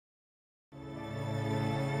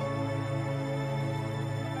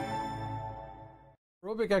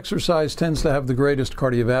Aerobic exercise tends to have the greatest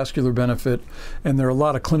cardiovascular benefit, and there are a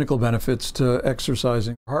lot of clinical benefits to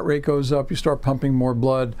exercising. Heart rate goes up, you start pumping more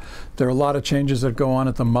blood. There are a lot of changes that go on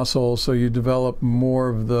at the muscle, so you develop more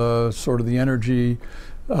of the the energy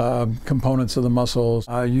components of the muscles.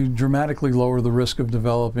 You dramatically lower the risk of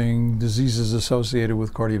developing diseases associated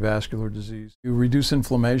with cardiovascular disease. You reduce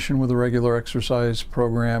inflammation with a regular exercise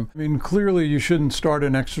program. I mean, clearly you shouldn't start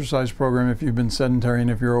an exercise program if you've been sedentary and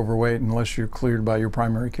if you're overweight unless you're cleared by your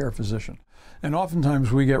primary care physician. And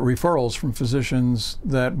oftentimes we get referrals from physicians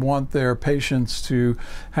that want their patients to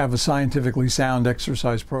have a scientifically sound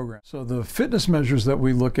exercise program. So the fitness measures that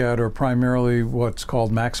we look at are primarily what's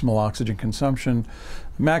called maximal oxygen consumption.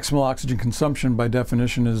 Maximal oxygen consumption, by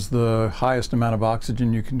definition, is the highest amount of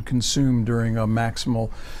oxygen you can consume during a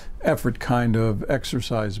maximal effort kind of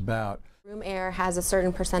exercise bout. Room air has a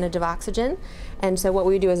certain percentage of oxygen, and so what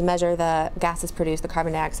we do is measure the gases produced, the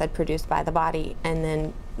carbon dioxide produced by the body, and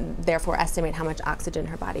then therefore estimate how much oxygen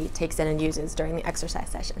her body takes in and uses during the exercise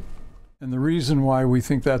session. And the reason why we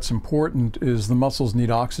think that's important is the muscles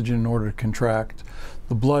need oxygen in order to contract.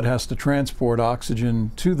 The blood has to transport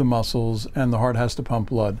oxygen to the muscles, and the heart has to pump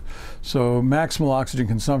blood. So maximal oxygen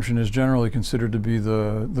consumption is generally considered to be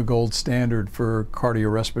the gold standard for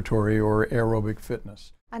cardiorespiratory or aerobic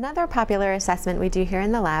fitness. Another popular assessment we do here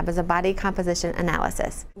in the lab is a body composition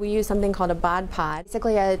analysis. We use something called a bod pod,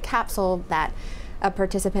 basically a capsule that a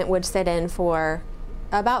participant would sit in for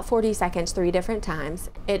about 40 seconds 3 different times.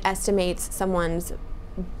 It estimates someone's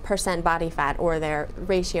percent body fat, or their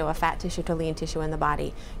ratio of fat tissue to lean tissue in the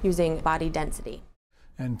body, using body density.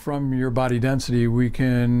 And from your body density, we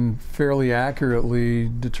can fairly accurately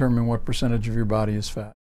determine what percentage of your body is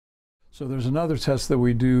fat. So there's another test that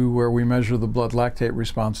we do where we measure the blood lactate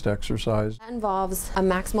response to exercise. That involves a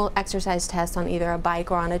maximal exercise test on either a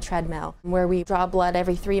bike or on a treadmill, where we draw blood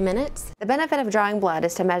every 3 minutes. The benefit of drawing blood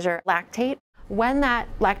is to measure lactate. When that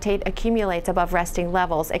lactate accumulates above resting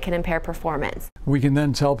levels, it can impair performance. We can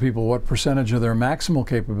then tell people what percentage of their maximal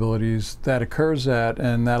capabilities that occurs at,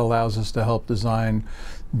 and that allows us to help design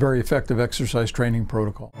very effective exercise training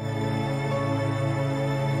protocol.